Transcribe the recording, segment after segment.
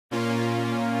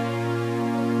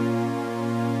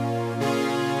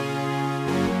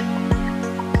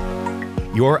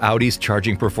Your Audi's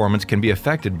charging performance can be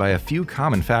affected by a few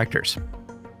common factors.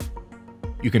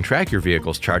 You can track your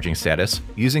vehicle's charging status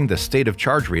using the State of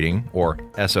Charge Reading, or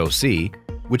SOC,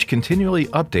 which continually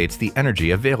updates the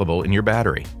energy available in your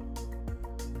battery.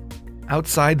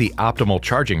 Outside the optimal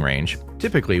charging range,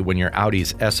 typically when your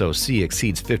Audi's SOC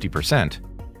exceeds 50%,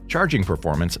 charging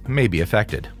performance may be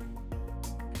affected.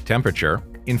 Temperature,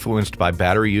 influenced by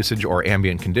battery usage or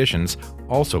ambient conditions,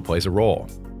 also plays a role.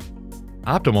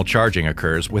 Optimal charging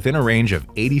occurs within a range of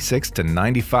 86 to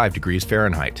 95 degrees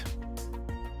Fahrenheit.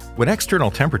 When external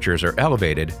temperatures are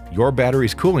elevated, your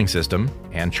battery's cooling system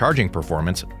and charging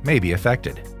performance may be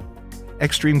affected.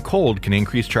 Extreme cold can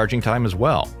increase charging time as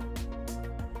well.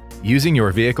 Using your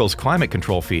vehicle's climate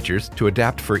control features to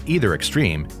adapt for either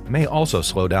extreme may also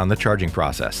slow down the charging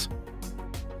process.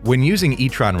 When using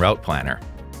e-tron Route Planner,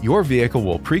 your vehicle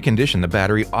will precondition the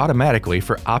battery automatically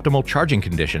for optimal charging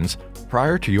conditions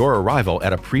prior to your arrival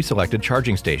at a pre-selected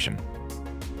charging station.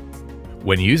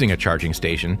 When using a charging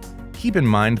station, keep in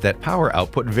mind that power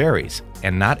output varies,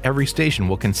 and not every station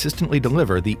will consistently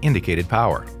deliver the indicated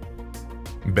power.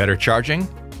 Better charging,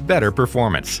 better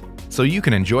performance, so you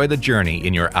can enjoy the journey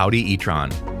in your Audi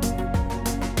e-tron.